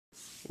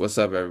What's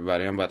up,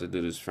 everybody? I'm about to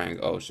do this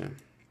Frank Ocean.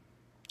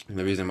 And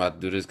the reason I'm about to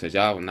do this because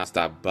y'all will not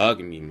stop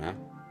bugging me, man.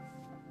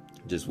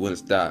 Just wouldn't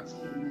stop.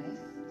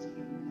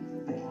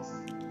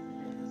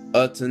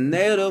 A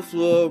tornado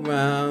flew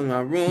around my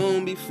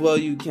room before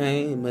you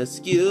came.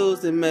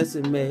 Excuse the mess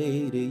it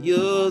made. It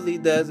usually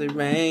doesn't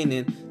rain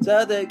in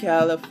Southern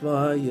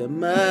California,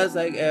 much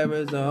like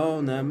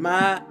Arizona.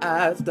 My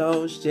eyes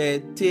don't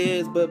shed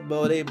tears, but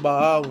boy, they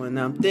ball when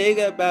I'm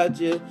thinking about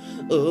you.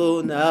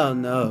 Oh, no,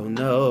 no,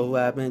 no.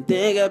 I've been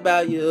thinking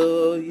about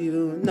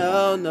you.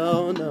 No.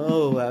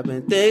 I've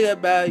been thinking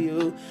about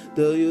you.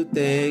 Do you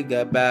think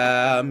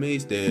about me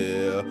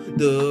still?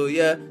 Do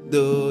ya?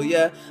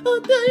 Or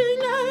do you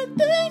not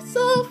think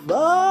so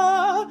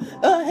far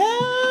ahead?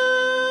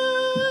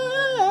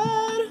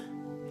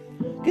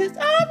 'Cause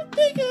I've been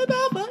thinking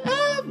about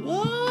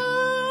forever.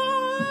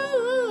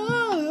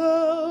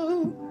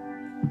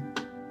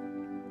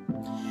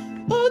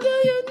 Or do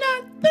you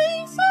not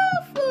think so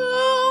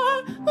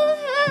far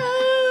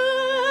ahead?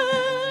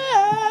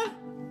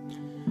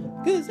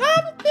 'Cause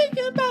I've been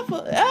thinking about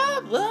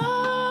forever.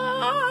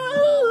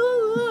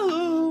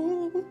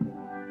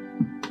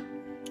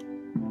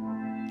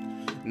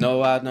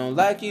 No, I don't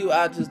like you,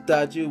 I just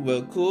thought you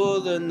were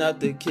cool enough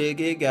to kick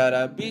it. Got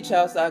a beach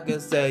house, I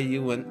could say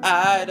you in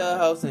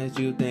Idaho. Since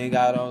you think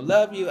I don't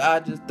love you,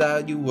 I just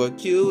thought you were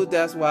cute.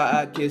 That's why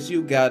I kiss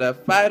you. Got a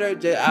fighter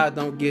jet, I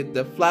don't get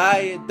to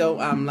fly it, though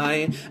I'm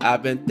lying.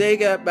 I've been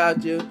thinking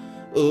about you.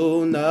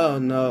 Ooh, no.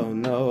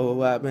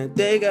 I've been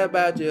thinking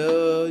about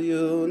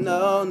you.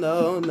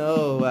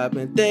 No. I've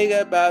been thinking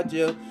about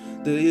you.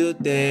 Do you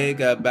think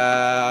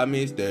about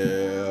me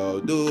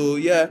still? Do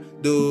ya?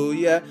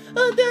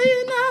 Or do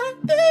you not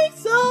think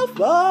so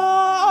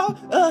far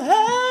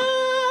ahead?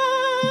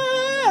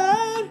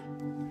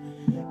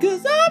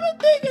 'Cause I've been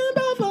thinking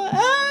about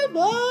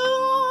forever.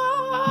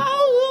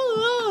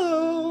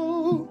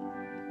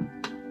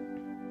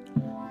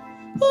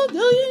 Or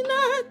do you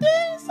not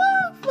think so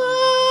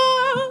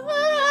far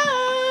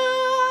ahead?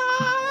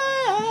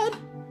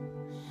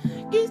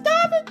 'Cause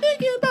I've been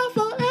thinking about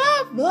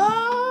forever.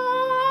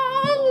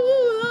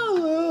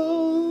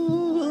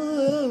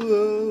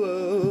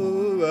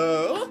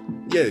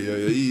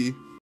 Yeah.